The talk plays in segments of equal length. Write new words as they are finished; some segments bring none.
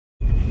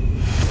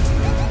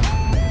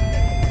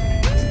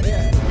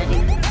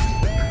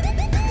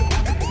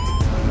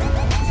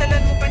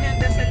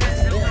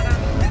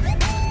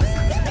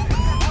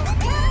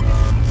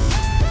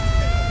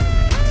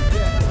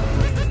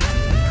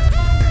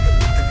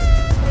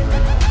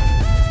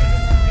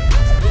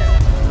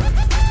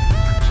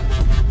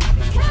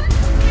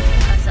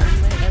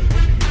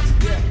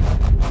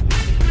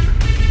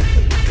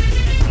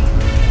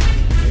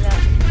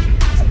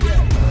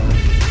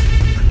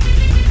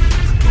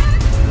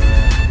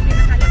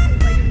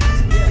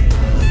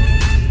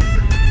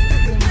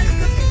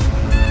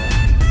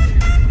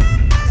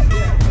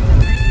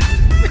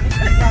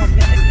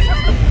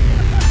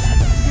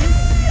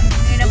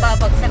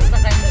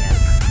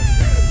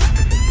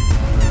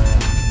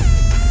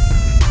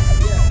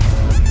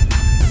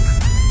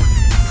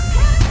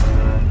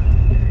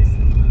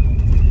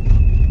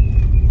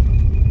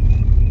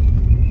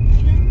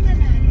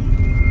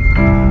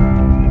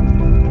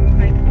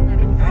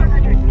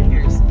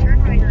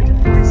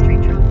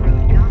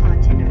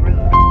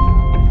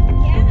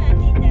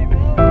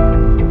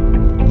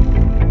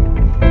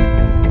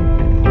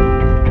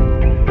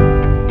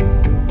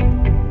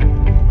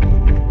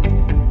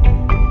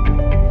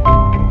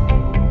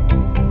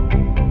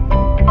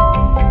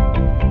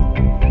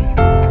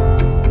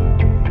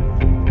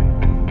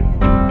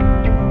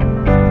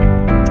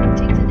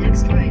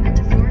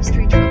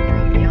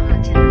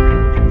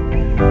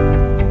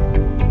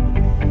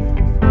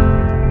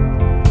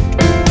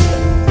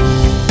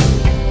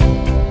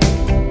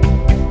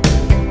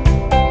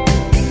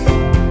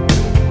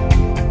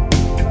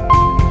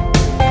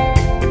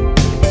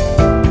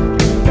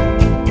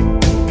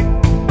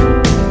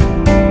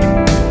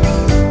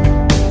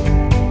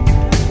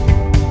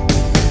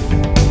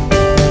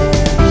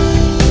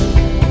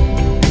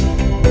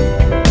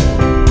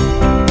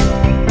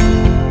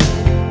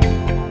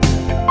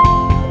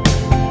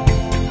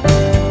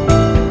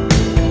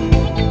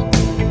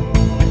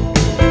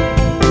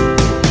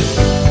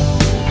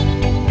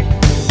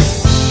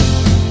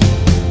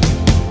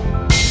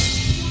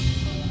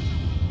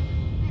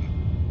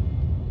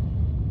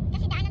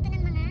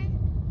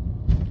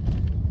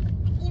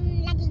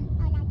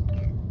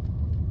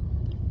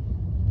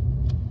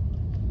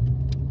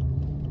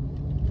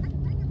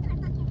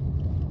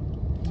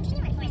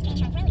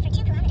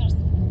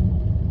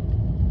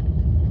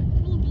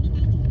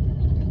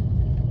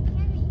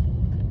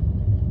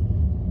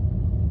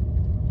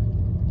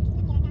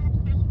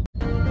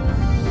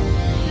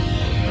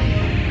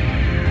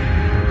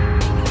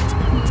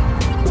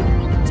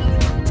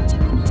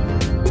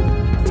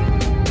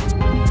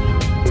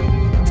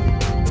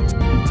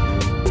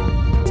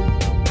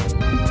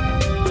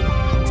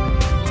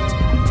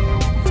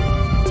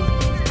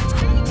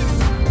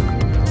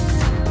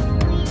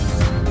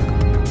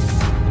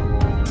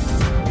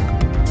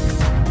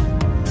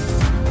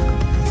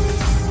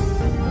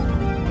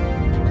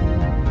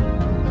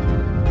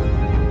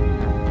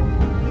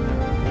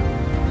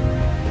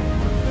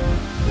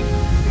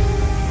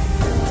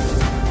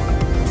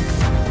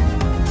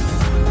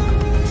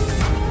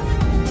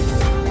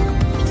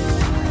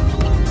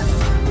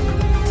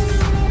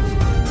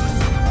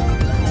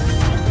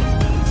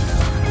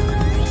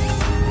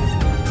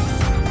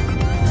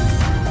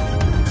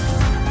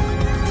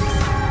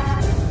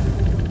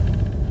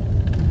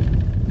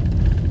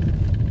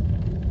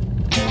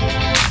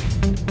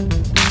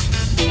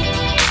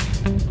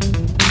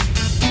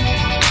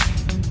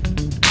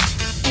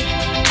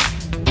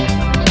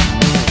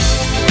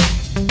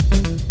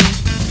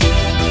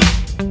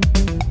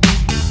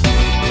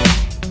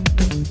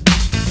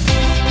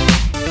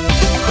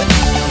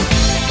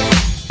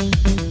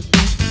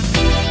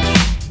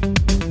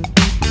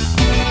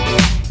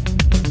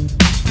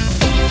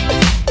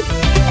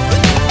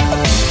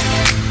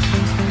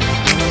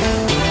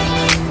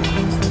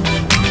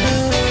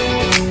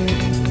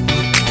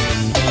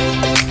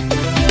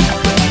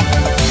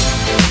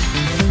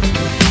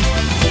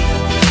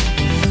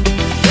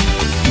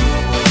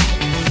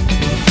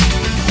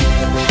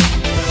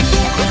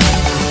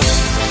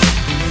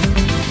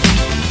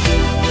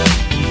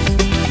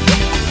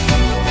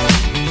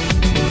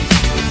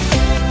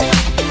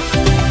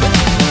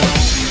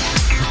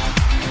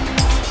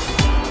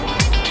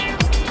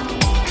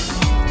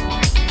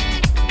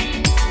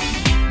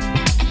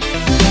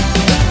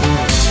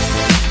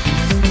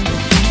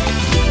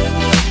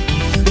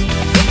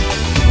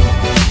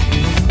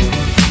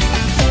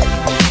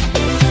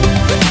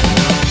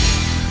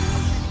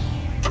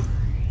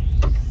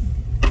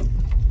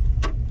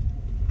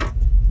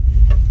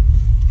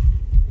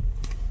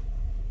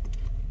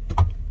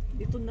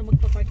Dito na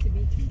magpa-park si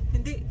Vicky.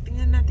 Hindi,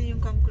 tingnan natin yung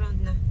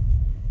campground na.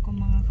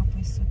 Kung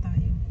makakapwesto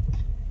tayo.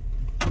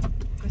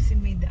 Kasi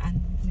may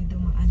daan, may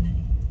dumaan na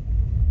eh.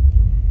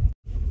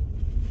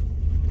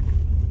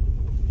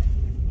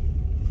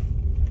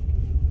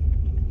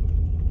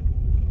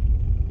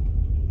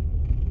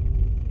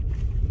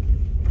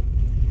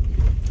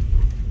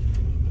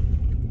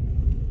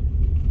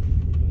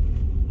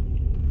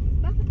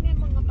 Bakit may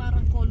mga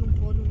parang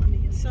kolong-kolong ano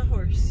yun? Sa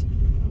horse.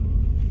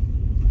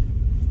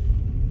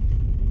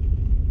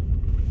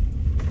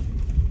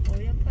 Oh,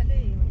 yan pala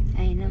eh.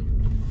 Ay no.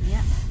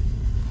 Yeah.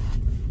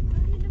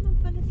 Ano naman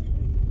pala sa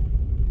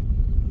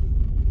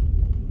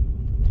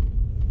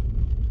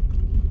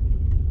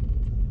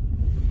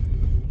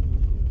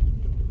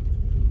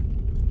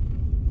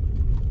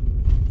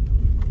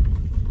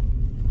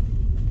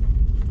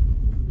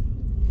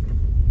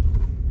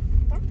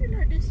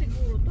popular din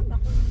siguro to na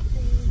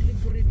kung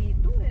libre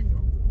dito eh,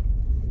 no?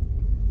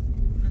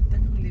 Ang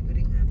tanong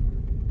libre nga.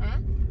 Ha?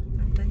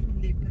 Ang tanong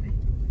libre.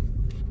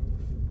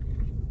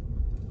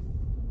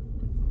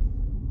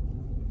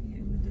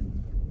 Yan mo dun,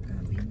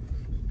 cabin.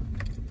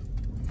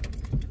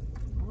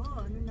 Oh,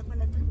 ano na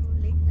pala dun?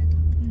 Late na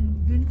dun.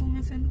 Dun kung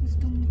saan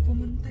gusto mo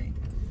pumunta eh.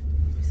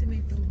 Kasi may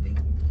tubig.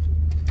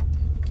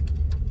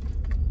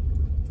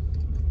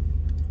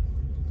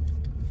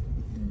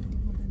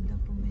 Maganda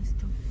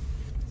pumesto.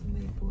 Sa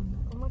may puno.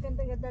 Kung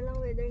maganda-ganda lang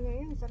weather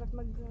ngayon, sarap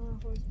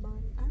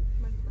mag-horseback.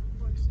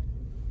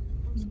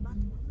 Horseback?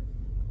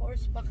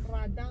 Horseback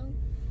radang.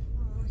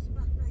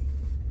 Horseback ride.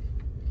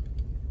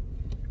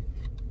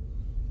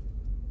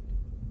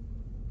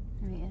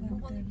 Ay ano.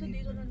 Mukhang ito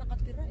dito na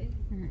nakatira eh.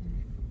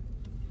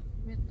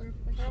 May turf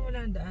pa siya. Parang wala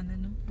ang daan,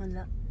 ano?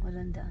 Wala,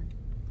 walang daan.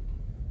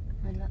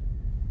 Wala.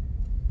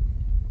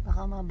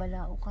 Baka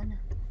mabalao ka na.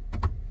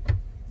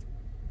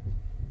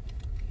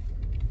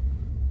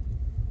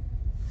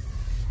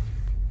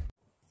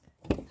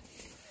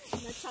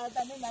 Na-child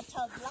ano,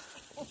 na-child lock.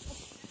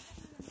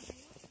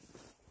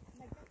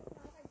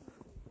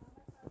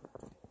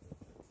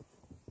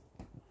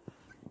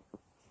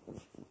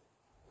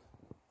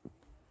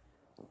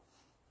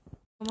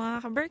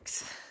 Mga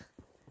ka-Berks,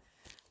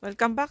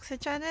 welcome back sa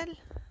channel.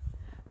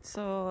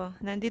 So,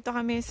 nandito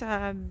kami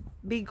sa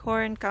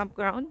Bighorn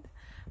Campground,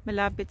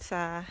 malapit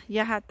sa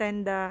Ya Ha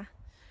Tinda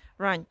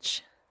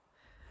Ranch.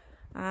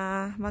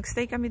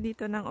 Magstay kami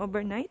dito ng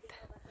overnight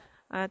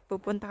at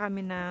pupunta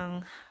kami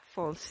ng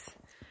falls.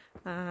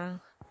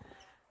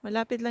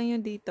 Malapit lang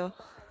yun dito,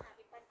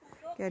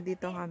 kaya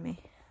dito kami.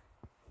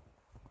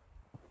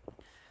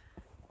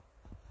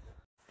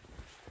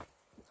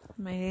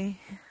 May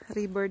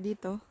river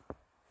dito.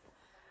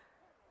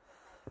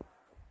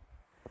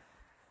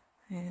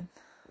 Ayan.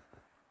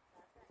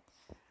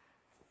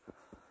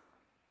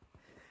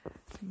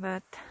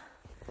 But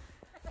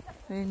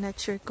I'm not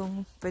sure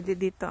kung pwede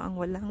dito ang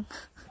walang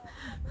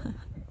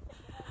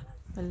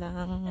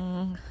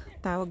walang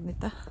tawag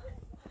nito.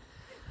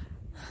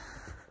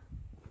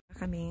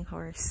 Kaming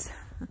horse.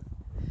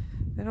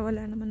 Pero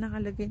wala naman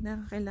nakalagay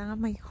na kailangan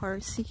may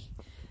horsey.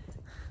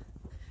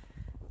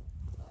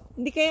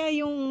 Hindi kaya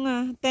yung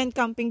tent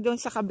camping doon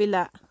sa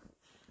kabila.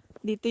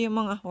 Dito yung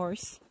mga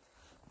horse.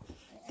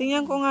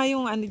 Tingnan ko nga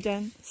yung ano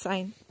dyan,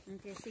 sign.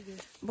 Okay, sige.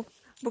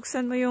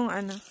 Buksan mo yung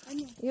ano,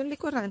 yung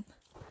likuran.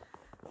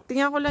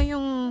 Tingnan ko lang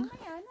yung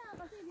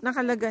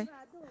nakalagay.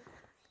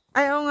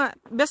 Ay, oo nga.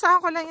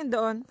 Basahan ko lang yun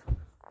doon.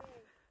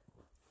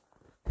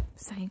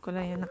 Basahin ko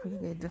lang yung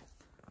nakalagay doon.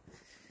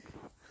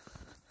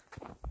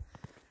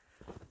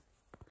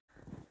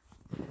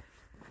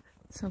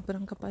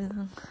 Sobrang kapal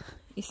ng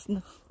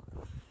isno.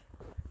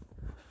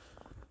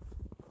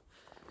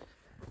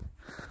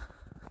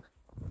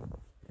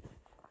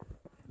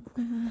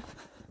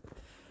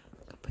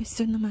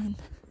 Kapwesto naman.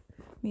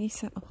 May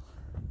isa oh.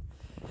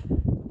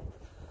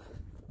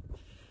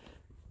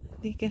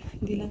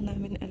 Hindi lang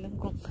namin alam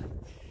kung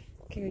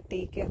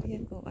caretaker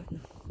yan o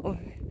ano.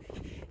 Or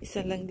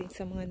isa lang din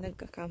sa mga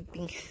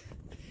nagka-camping.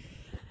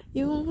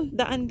 Yung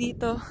daan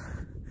dito,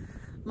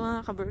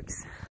 mga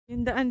ka-Berks.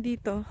 Yung daan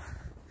dito,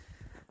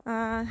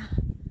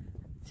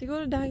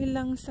 siguro dahil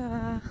lang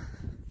sa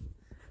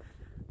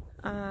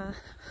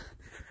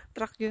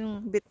truck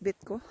yung bit-bit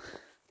ko.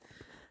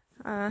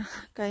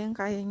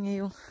 Kayang-kaya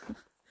niya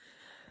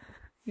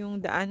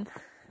yung daan.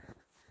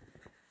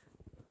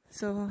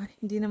 So,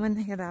 hindi naman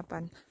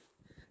nahirapan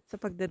sa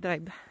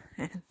pagdadrive.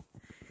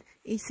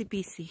 Easy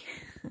peasy.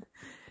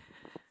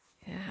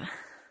 Yeah.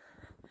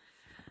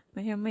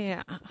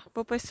 Maya-maya,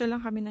 pupwesto lang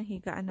kami ng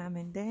higaan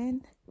namin.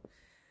 Then,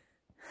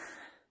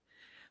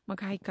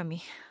 mag-hike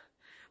kami.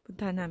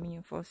 Puntahan namin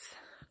yung falls.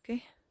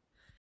 Okay?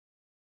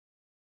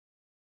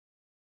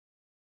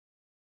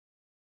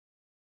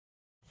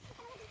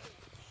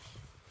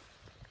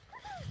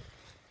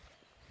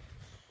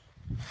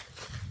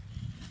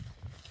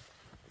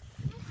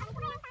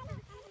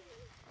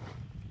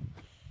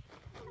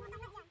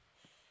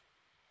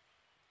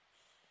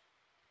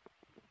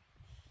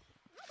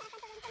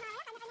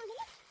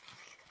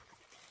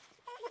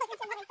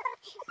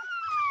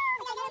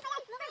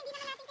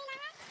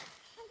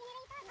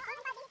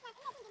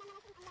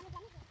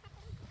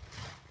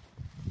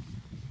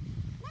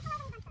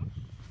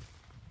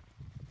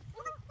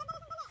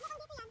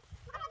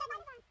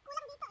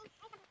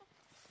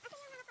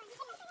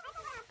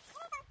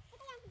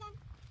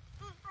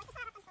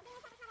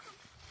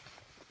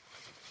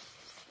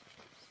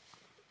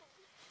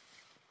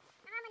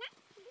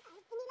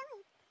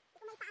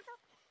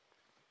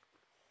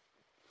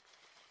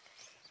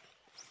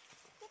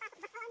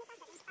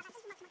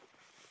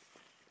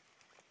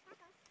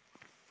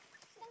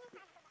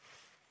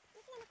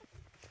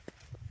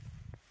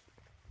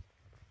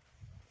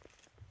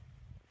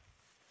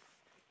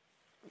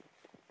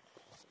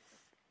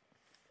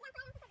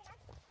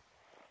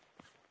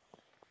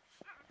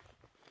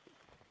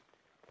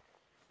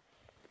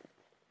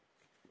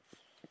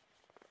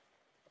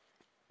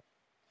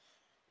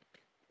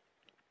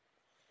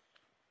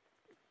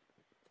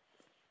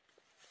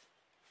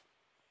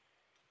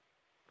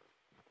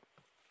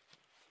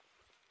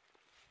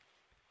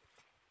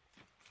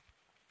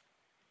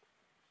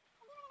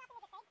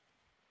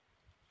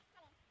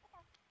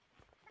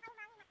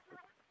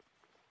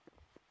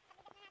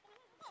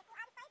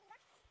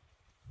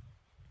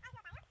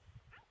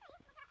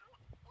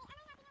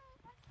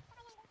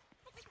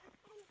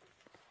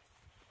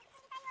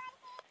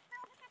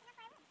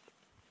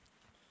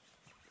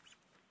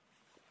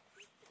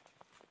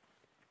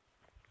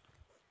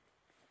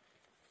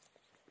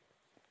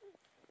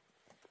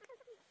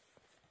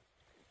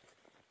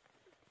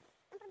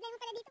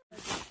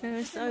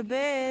 There's our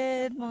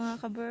bed, mga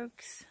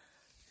kaberks.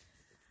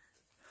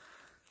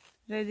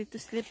 Ready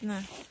to sleep na.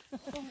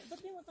 Ba't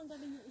di mo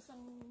tanggalin yung isang...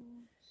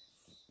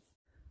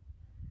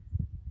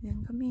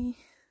 Yan kami.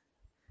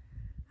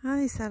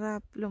 Ay,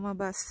 sarap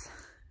lumabas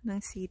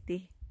ng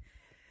city.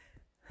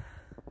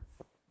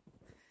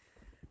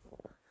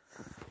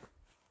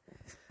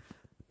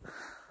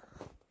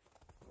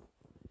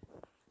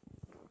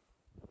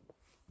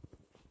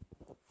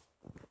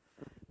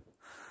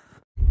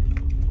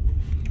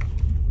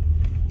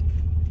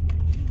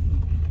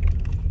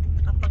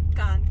 Kapag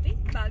camping,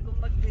 bago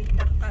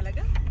mag-winter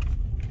talaga.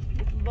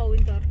 Di pa ba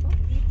winter to?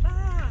 Di pa.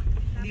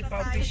 Di pa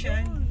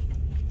official.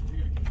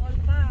 All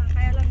pa.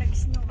 Kaya lang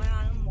nag-snow.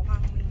 Kaya lang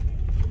mukhang winter.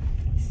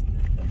 It's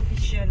not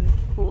official.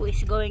 Who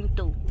is going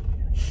to?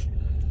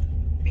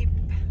 Peep.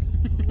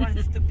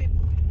 Wants to peep.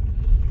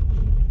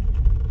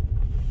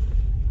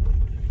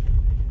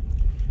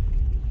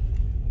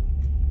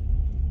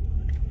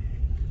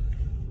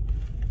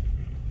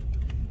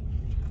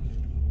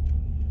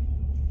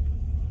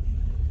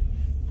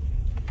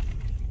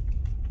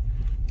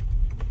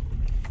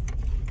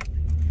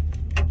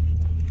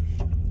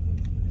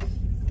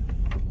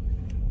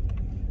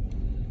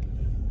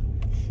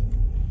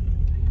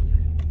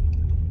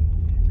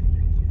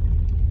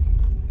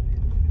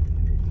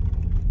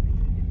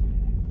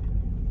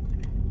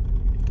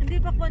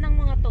 Hindi ba po ng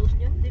mga toast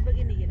nyo? Di ba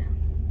ginigina?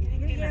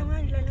 Hindi lang.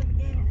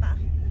 Lalamigin pa.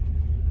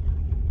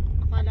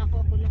 Akala ko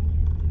ako lang.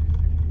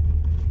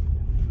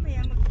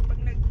 Maya pag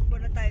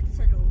nagpuna tayo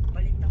sa loob,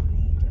 palit ako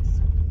ni Diyos.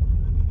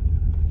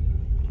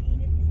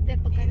 Init. Hindi,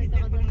 pagka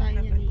nagkakadang tayo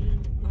niya ni...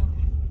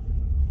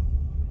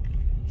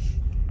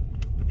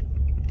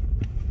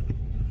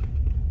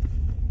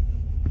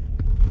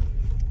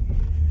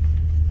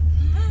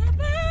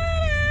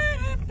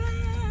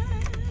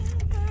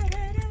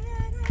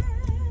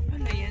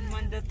 Ano yan?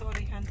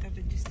 Mandatory hunter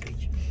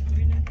registration.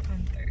 We're not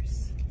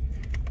hunters.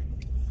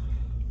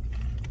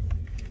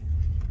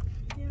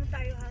 Hindi na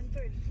tayo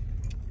hunter.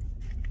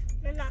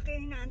 Lalaki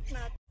yung hinahunt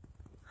natin.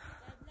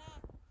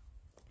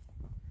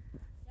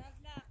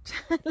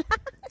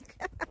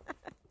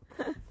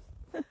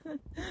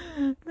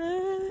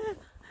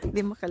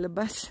 Hindi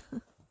makalabas.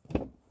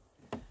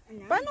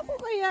 Paano ko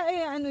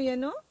kaya ano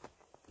yan, no?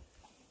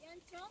 Yan,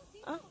 Chong.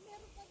 Dito, Ah.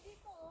 meron pa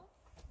dito, oh.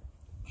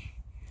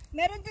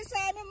 Meron doon sa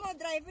ano mo,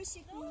 driver's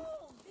seat mo.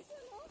 Dito,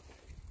 no?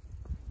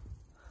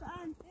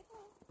 Saan? Ito.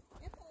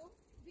 Ito, oh.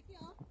 Vicky,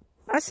 oh.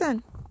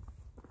 Asan?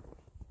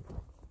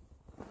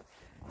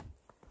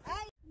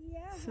 Ay,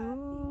 yeah. So,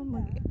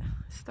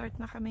 start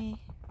na kami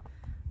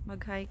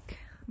mag-hike,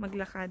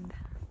 maglakad.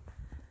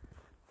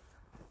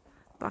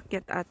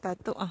 Paakyat ata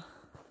to, ah.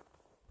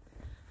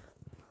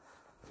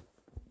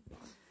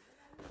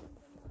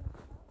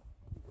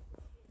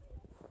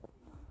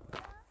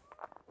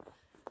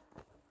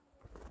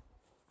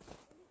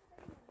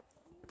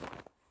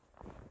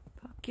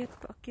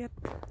 Paakyat.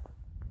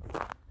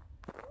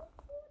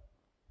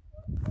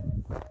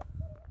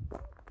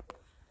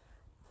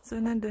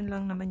 So, nandun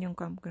lang naman yung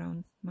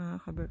campground,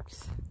 mga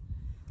kaberks.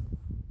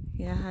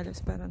 Kaya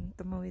halos parang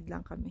tumawid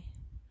lang kami.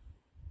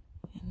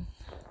 Yan.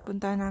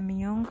 Punta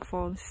namin yung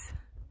falls.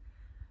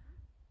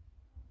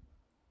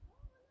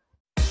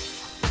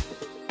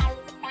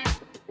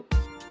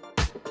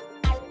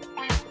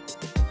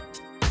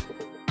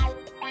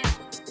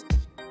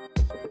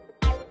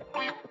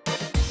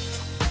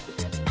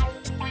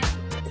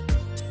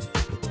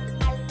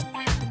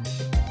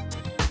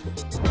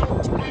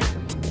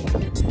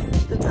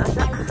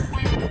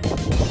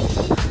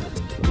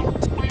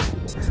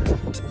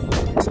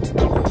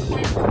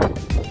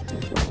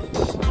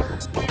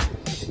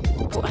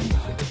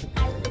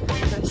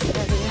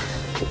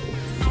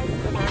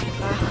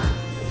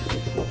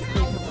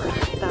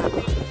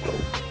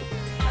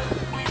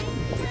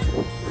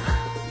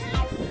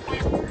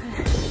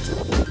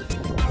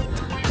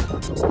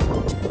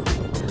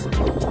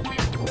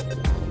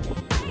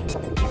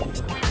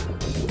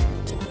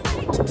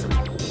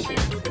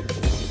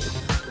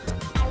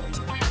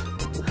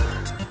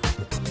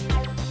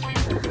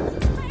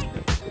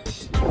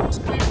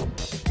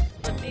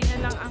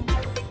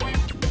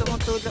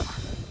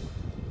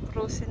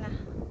 Cruise na.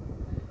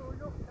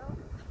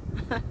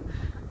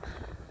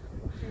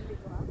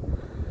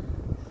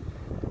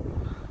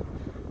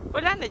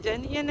 Wala na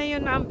dyan. Yan na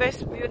yun ang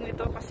best view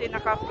nito kasi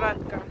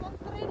naka-front ka.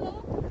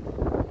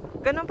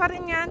 Ganun pa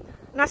rin yan.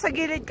 Nasa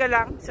gilid ka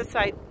lang sa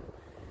side.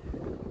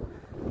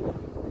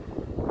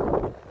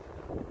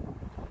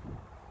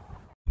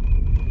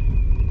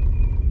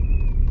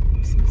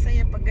 Mas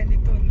masaya pag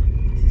ganito.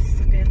 Kasi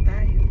sasakyan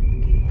tayo.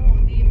 Oo,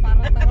 hindi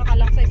parang tanga ka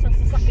lang sa isang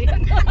sasakyan.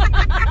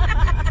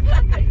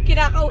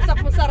 Kinakausap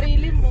mo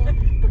sarili mo.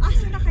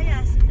 Asa na kaya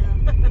sila?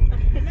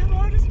 Ilang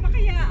oras pa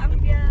kaya ang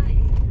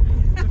biyahe?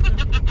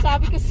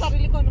 Sabi ko sa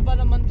sarili ko, ano ba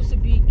naman to si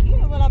Vicky?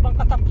 Wala bang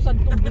katapusan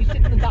itong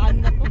buisit na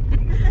daan na to?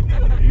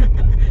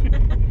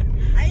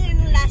 Ayun,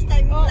 last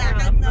time yung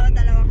lakad, no?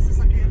 Dalawang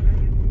sasakyan na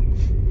yun.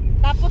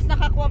 Tapos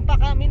nakakuha pa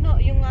kami, no?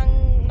 Yung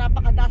ang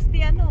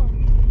napaka-dusty, ano?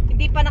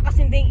 Hindi pa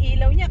nakasinding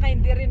ilaw niya, kaya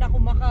hindi rin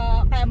ako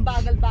kaya ang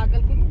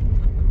bagal-bagal ko.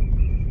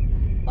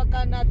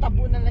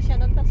 natabunan na siya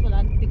nun, tapos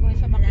wala, hindi ko na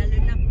siya makita. Lalo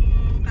na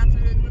kung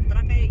kasunod mo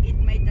truck ay it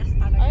may dust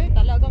talaga. Ay,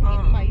 talagang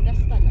it may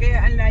dust talaga. Kaya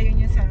ang layo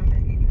niya sa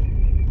akin.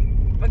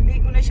 Pag di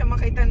ko na siya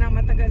makita na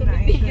matagal na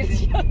Tumitigil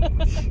siya.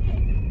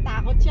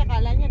 Takot siya,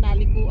 kala niya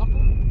naliko ako.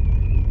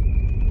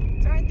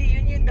 So hindi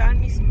yun yung daan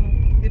mismo,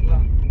 di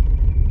ba?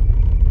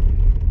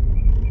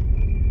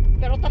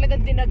 Pero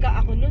talagang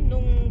dinaga ako nun,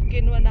 nung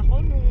kinuan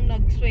ako, nung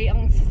nag-sway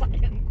ang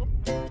sasakyan ko.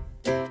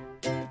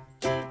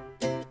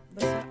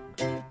 Basa.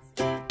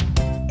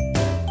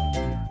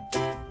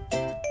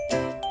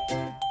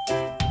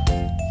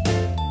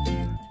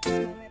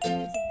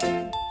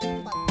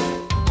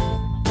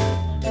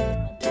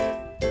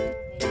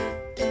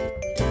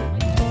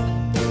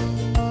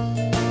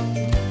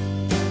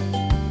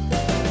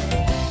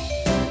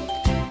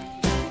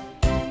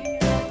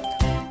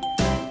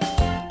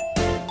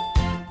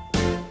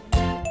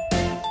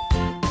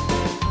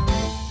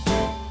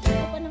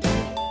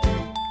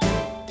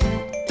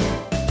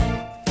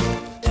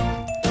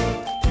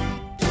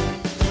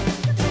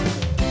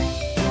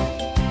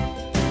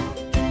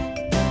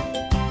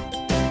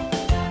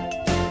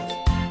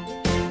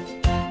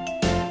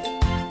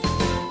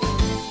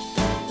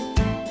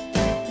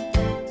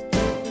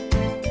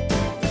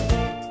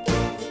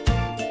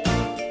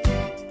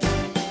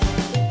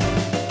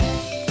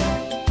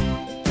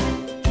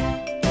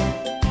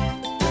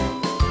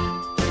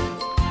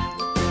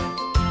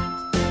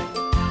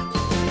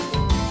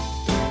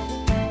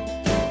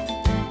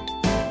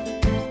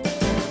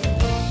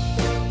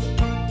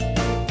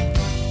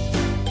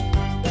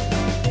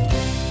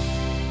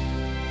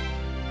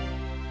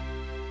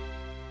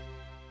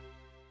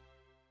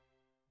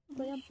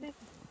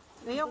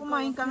 Leo,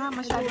 kumain ka nga.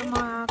 Masyado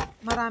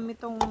marami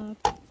tong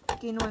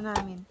kinuha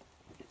namin.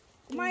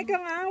 Kumain ka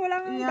nga, wala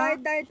nga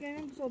diet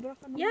ngayon. Sobra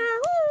ka naman.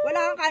 Yahoo! Wala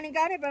kang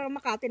kanin-kanin pero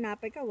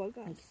makatinapay ka, wag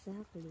ka.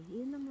 Exactly.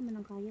 Yun lang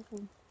naman ang kaya ko.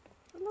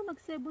 Ano,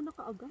 nagsebo na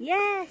kaagad?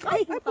 Yes!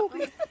 Ay!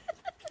 Okay.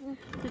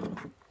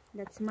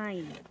 That's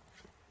mine.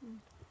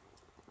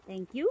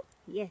 Thank you.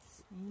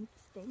 Yes.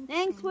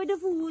 Thanks for the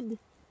food.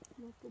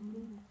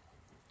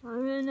 Ano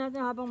na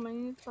natin habang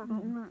mainit pa?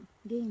 Oo nga.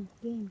 Game.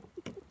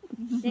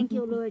 Thank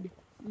you, Lord.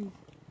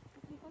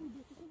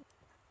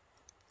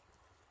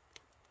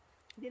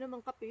 Hindi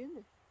naman kape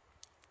yun eh.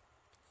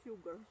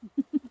 Sugar.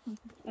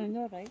 I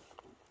know, right?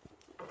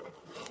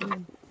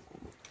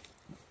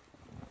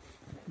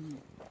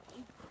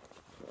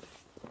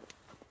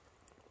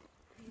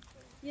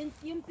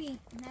 Yung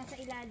pink, nasa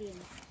ilalim.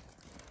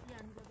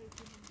 Yan, gagay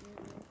ko ng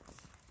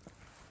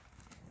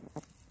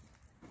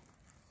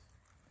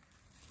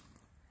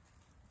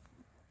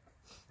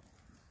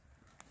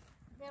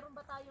meron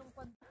ba tayong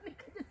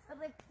sa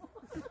rep mo?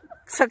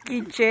 Sa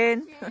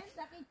kitchen.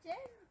 Sa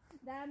kitchen.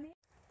 Dami.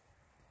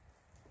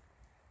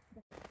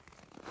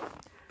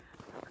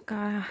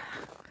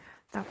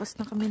 Tapos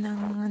na kami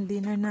ng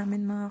dinner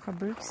namin mga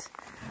ka-Berks.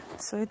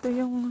 So ito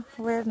yung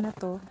wire na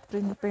to.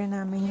 Prepare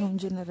namin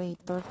yung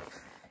generator.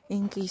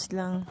 In case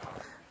lang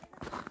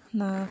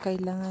na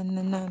kailangan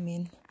na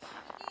namin.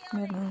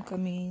 Meron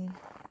kami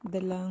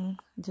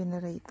dalang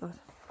generator.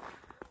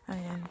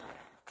 Ayan.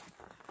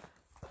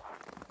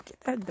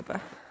 Kita, diba?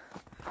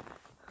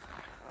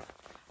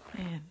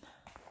 Ayan.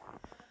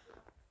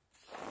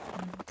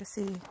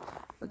 Kasi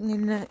pag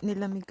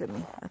nilamig kami,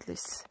 at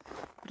least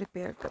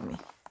prepare kami.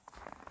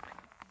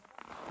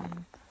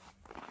 Ayan.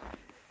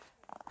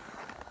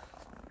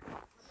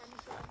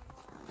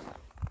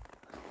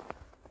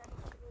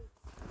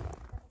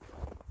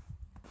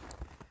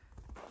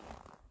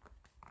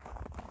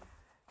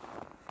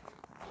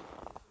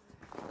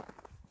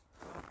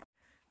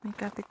 May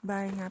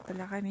kapitbahay nga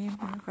pala kami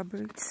mga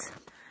ka-Berks.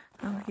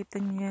 Ang kita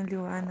niyo yung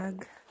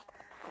liwanag.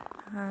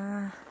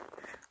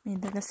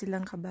 May dala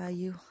silang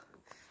kabayo.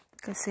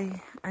 Kasi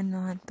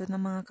anuhan to ng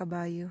mga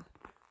kabayo.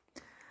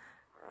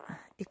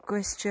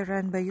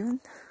 Equestrian ba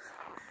yun?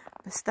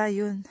 Basta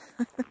yun.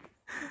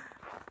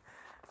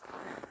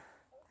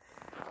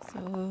 So,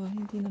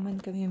 hindi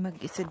naman kami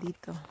mag-isa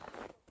dito.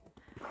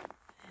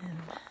 Ayan.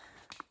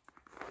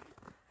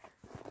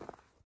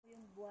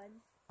 Yung buwan,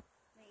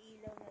 may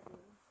ilaw na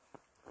doon.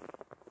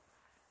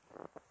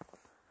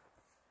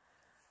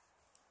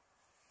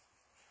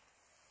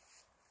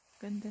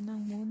 Ganda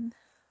ng moon.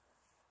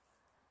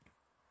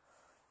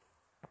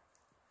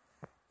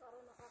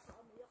 Parang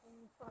nakakaamoy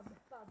akong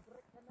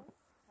fabric, ano?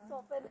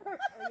 Softener.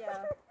 Oh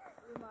yeah,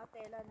 yung mga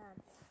tela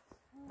natin.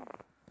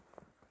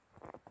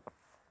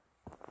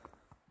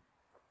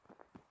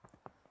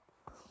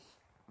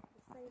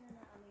 Basta yun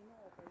na amoy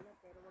mo, okay lang,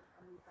 pero wag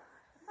amoy pa.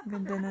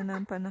 Ganda na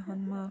ng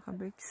panahon mga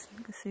ka-Berks.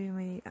 Kasi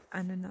may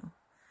ano na,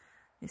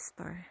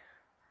 star.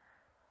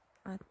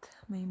 At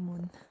may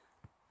moon.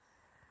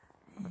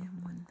 Ayan,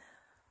 moon.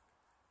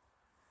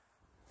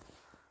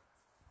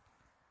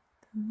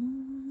 The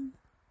moon.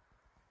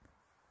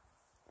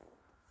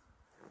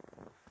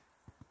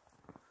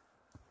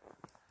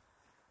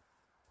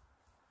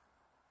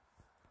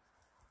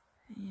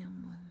 Ayan,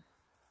 moon.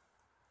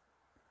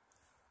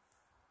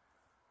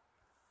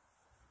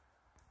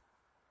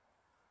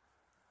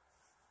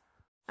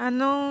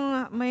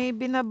 Anong may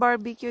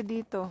bina-barbecue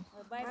dito?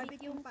 O,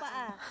 barbecue yung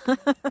paa.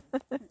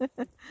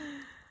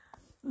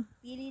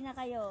 Pili na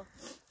kayo.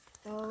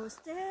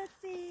 Toasted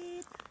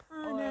feet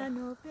on Or- an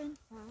open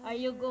fire. Are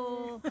you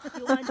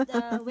want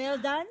well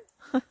done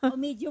o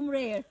medium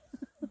rare?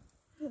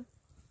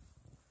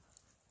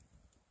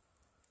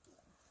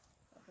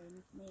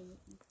 Okay, name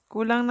it.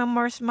 Kulang ng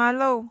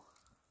marshmallow.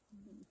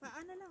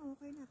 Paano lang,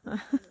 okay na.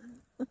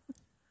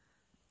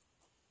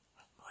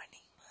 Good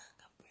morning mga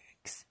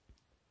ka-Berks.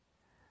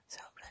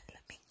 Sobrang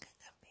lamig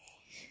kagabi.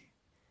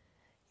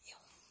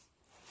 Yung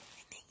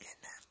hininga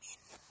namin,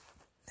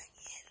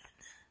 nag-yelo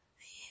na.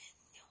 Ayan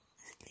yung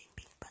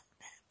sleeping bag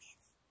namin.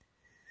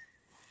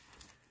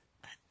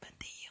 At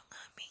pati yung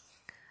aming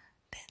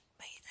tent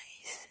may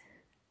ice.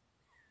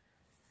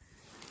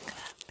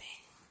 Grabe.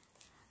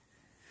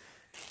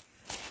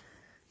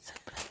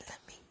 Sobrang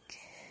lamig.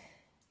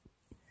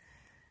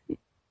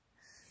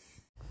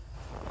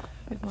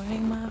 Good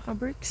morning mga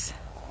ka-Berks.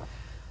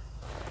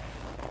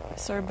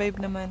 Survive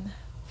naman.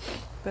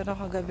 Pero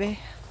kagabi,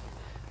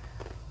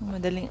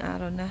 madaling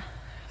araw na.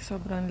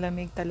 Sobrang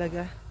lamig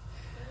talaga.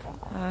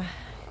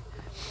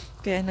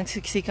 Kaya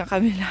nagsiksikan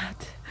kami lahat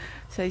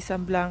sa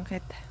isang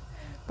blanket.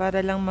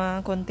 Para lang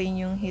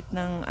ma-contain yung heat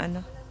ng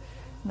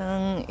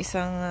ng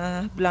isang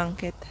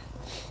blanket.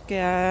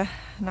 Kaya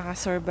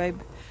nakasurvive.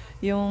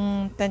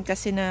 Yung tent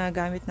kasi na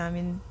gamit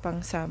namin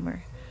pang summer.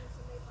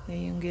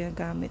 Yan yung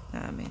ginagamit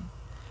namin.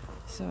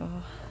 So,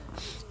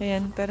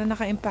 ayan. Pero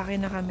naka-impake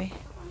na kami.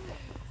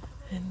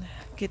 And,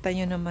 kita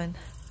nyo naman,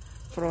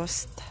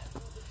 frost.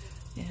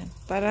 Ayan.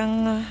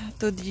 Parang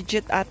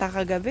 2-digit ata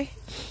kagabi.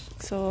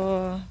 So,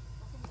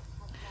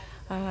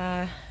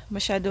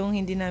 masyadong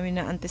hindi namin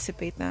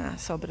na-anticipate na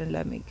sobrang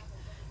lamig.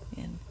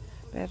 Ayan.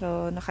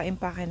 Pero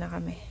naka-impake na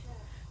kami.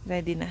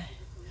 Ready na.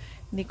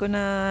 Hindi ko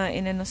na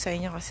inano sa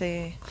inyo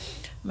kasi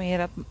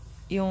mahirap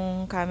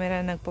yung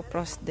camera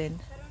nagpo-frost din.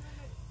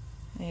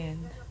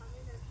 Ayan.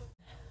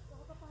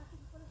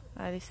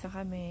 Alis na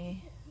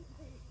kami.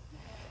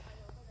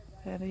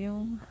 Pero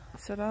yung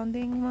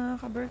surrounding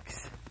mga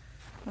ka-Berks,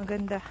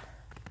 maganda.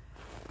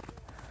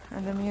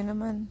 Alam niyo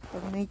naman,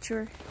 pag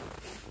nature.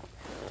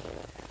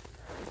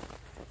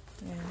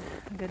 Ayan,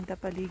 ganda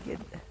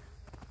paligid.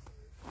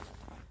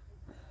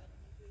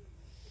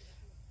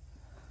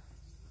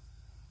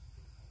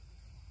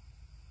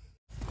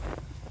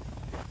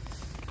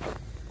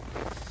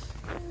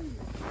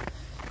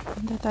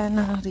 Ganda tayo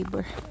ng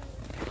river.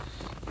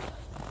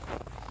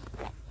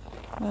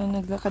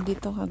 Naglakad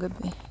dito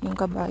kagabi yung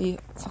kabayo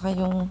saka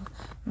yung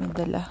may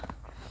dala.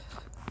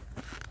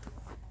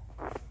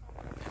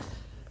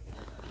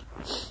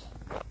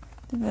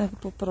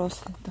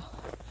 Nagpo-pros nito.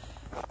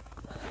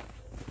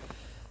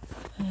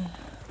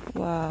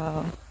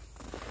 Wow,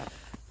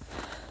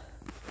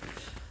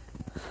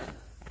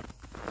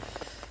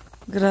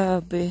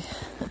 grabe,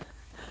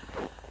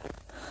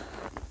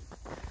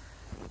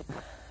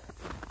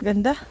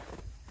 ganda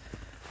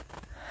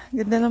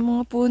ng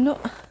mga puno.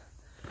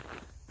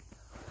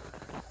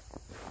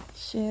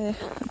 Shit.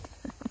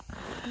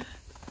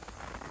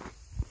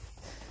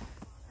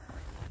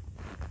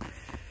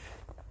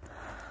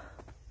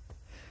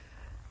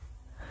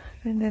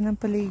 Ganda ng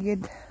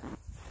paligid.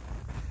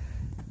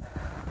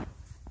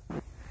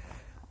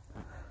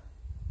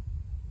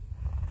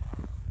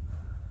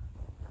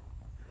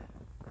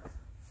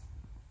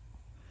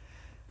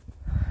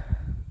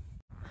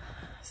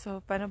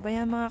 So, paano ba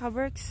yan mga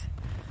ka-Berks?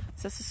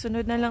 Sa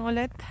susunod na lang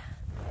ulit.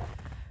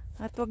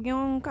 At huwag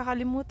niyong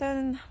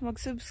kakalimutan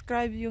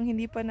mag-subscribe yung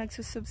hindi pa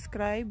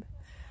nagsusubscribe.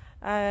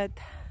 At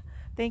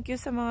thank you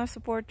sa mga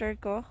supporter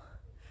ko.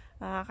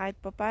 Kahit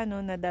pa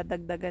paano,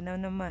 nadadagdagan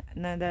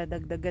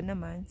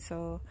naman.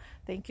 So,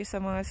 thank you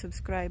sa mga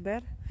subscriber.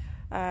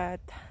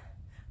 At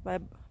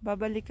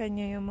babalikan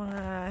niyo yung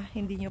mga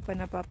hindi niyo pa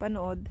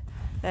napapanood.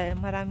 Dahil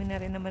marami na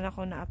rin naman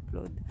ako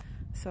na-upload.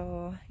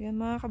 So, yun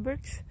mga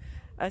ka-Berks.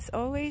 As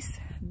always,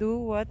 do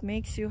what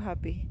makes you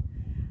happy.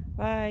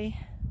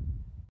 Bye!